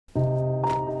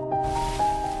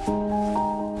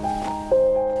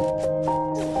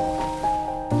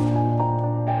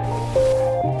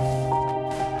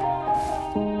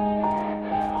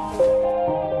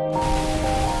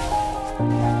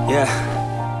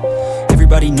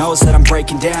Everybody knows that I'm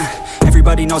breaking down.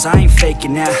 Everybody knows I ain't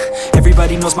faking now.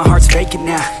 Everybody knows my heart's vacant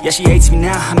now. Yeah, she hates me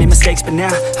now, I made mistakes but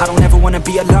now I don't ever wanna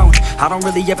be alone. I don't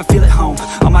really ever feel at home.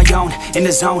 On my own, in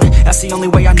the zone, that's the only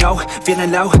way I know.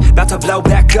 Feeling low, about to blow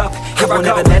back up. I won't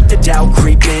ever let the doubt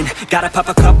creep in. Gotta pop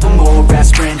a couple more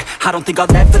aspirin. I don't think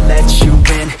I'll ever let you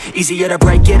in. Easier to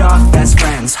break it off best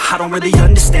friends. I don't really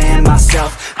understand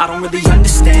myself. I don't really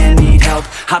understand, need help.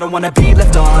 I don't wanna be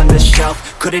left on the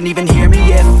shelf. Couldn't even hear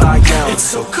me if I yelled. It's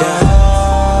so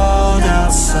cold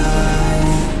outside,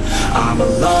 I'm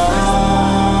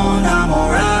alone, I'm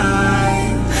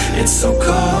alright. It's so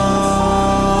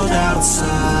cold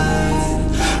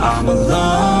outside, I'm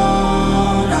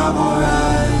alone, I'm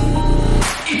alright.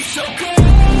 It's so cold.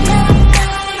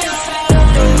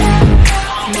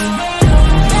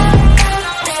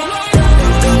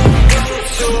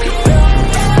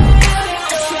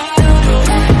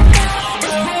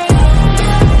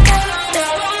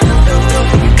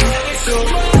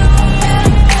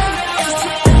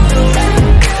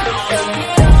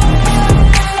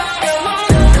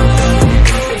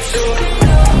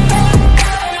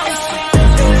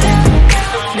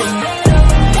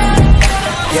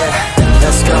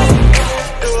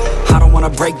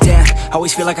 Break down,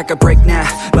 always feel like I could break now,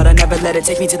 but I never let it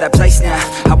take me to that place now.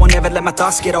 I won't ever let my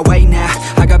thoughts get away now.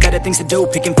 I got better things to do,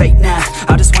 picking fate now.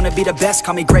 I just wanna be the best,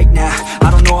 call me great now.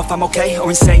 I don't know if I'm okay or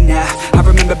insane now. I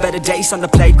remember better days on the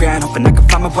playground, hoping I can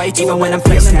find my way even when I'm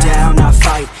feeling down. I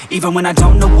fight, even when I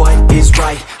don't know what is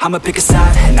right. I'ma pick a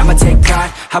side, and I'ma take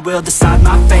pride. I will decide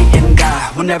my fate and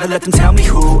I will never let them tell me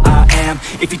who I am.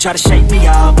 If you try to shake me,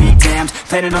 I'll be damned.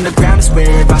 Planet on the ground is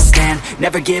where I stand.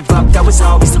 Never give up, that was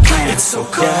always the plan. It's so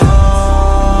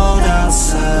cold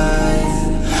outside,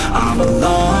 I'm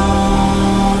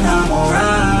alone, I'm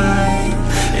alright.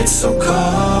 It's so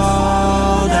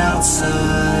cold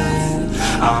outside,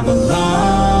 I'm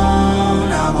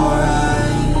alone, I'm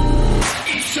alright.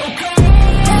 It's so cold.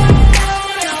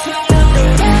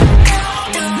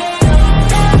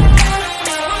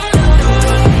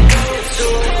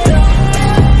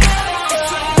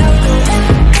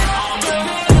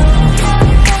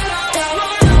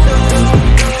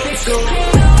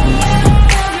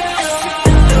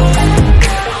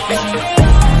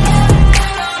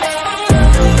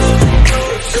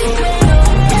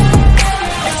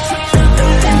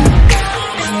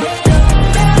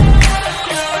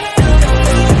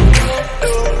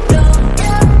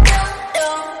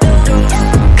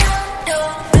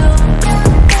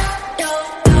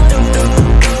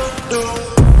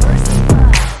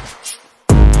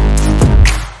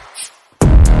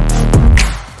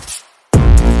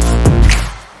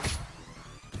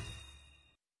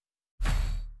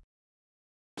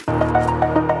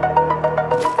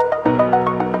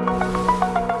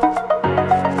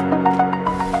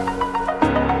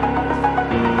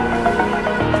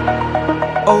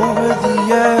 Over the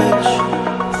edge,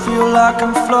 feel like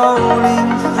I'm floating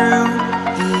through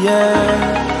the air.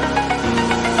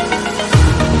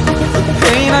 The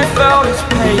pain I felt is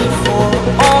paid for,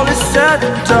 all is said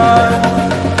and done.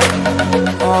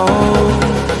 Oh,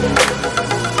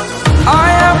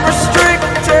 I am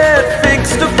restricted,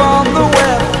 fixed upon the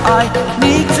web. I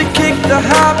need to kick the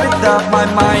habit that my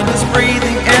mind is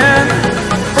breathing in.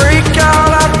 Break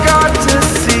out, I've got to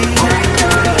see.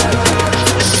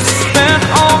 Spent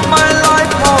all my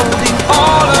life holding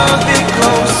all of it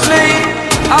closely.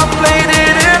 I played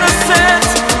it innocent,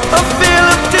 a feel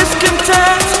of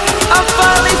discontent. I'm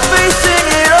finally facing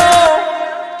it all,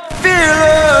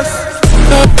 fearless.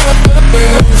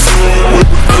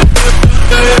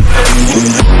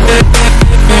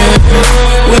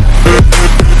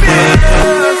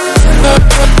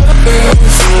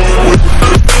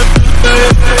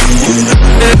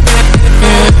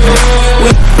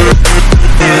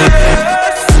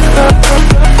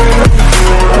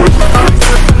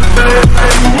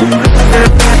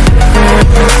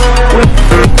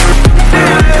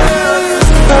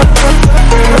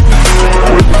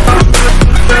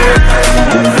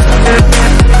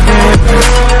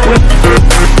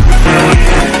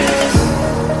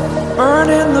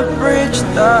 Burning the bridge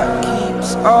that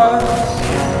keeps us.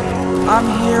 I'm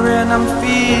here and I'm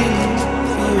feeling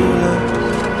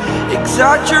fearless.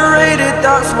 Exaggerated,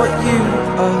 that's what you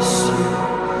assume.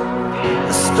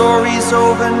 The story's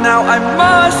over now, I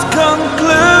must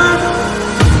conclude.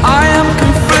 I am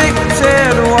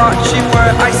conflicted, watching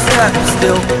where I step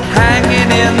still, hanging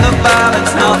in the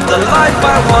balance. Not the life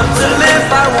I want to live,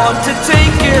 I want to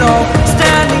take it all.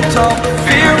 Standing tall,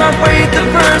 fear outweighed the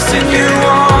person you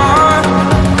are.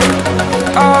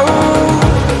 Oh.